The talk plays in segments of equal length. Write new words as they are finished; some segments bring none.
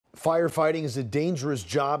Firefighting is a dangerous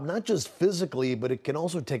job, not just physically, but it can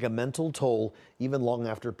also take a mental toll even long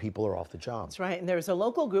after people are off the job. That's right. And there's a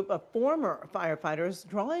local group of former firefighters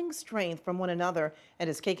drawing strength from one another. And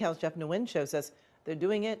as KCAL's Jeff Nguyen shows us, they're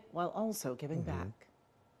doing it while also giving back.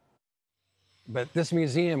 But this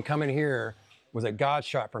museum coming here was a God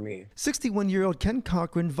shot for me. 61-year-old Ken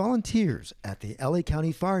Cochran volunteers at the LA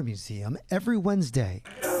County Fire Museum every Wednesday.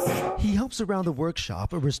 He helps around the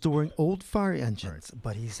workshop restoring old fire engines,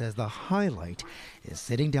 but he says the highlight is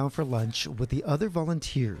sitting down for lunch with the other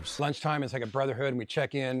volunteers. Lunchtime is like a brotherhood, and we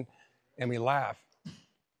check in and we laugh.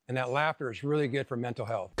 And that laughter is really good for mental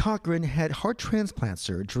health. Cochran had heart transplant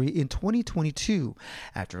surgery in 2022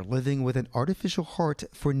 after living with an artificial heart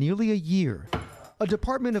for nearly a year. A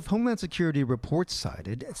Department of Homeland Security report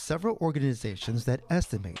cited several organizations that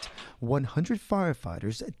estimate 100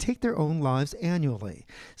 firefighters take their own lives annually.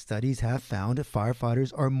 Studies have found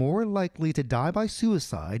firefighters are more likely to die by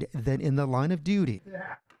suicide than in the line of duty.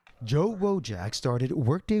 Joe Wojak started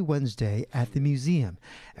Workday Wednesday at the museum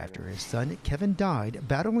after his son Kevin died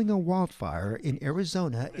battling a wildfire in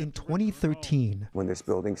Arizona in 2013. When this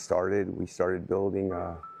building started, we started building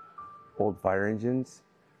old fire engines.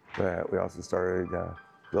 But we also started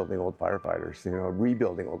building old firefighters,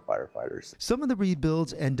 rebuilding old firefighters. Some of the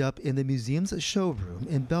rebuilds end up in the museum's showroom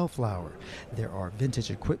in Bellflower. There are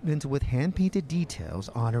vintage equipment with hand-painted details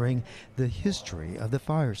honoring the history of the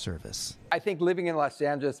fire service. I think living in Los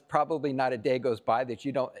Angeles, probably not a day goes by that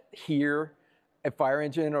you don't hear a fire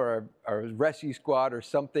engine or a rescue squad or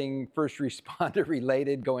something first responder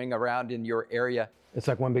related going around in your area. It's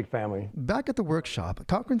like one big family. Back at the workshop,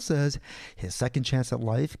 Cochran says his second chance at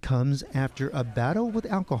life comes after a battle with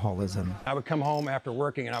alcoholism. I would come home after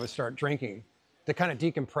working and I would start drinking to kind of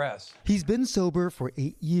decompress. He's been sober for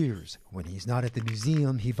 8 years. When he's not at the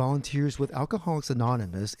museum, he volunteers with Alcoholics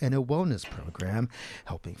Anonymous and a wellness program,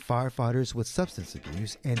 helping firefighters with substance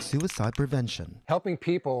abuse and suicide prevention. Helping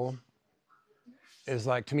people is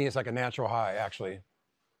like, to me, it's like a natural high, actually.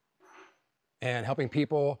 And helping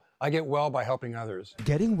people, I get well by helping others.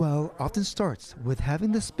 Getting well often starts with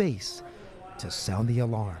having the space to sound the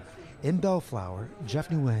alarm. In Bellflower, Jeff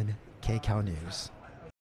Nguyen, KCAL News.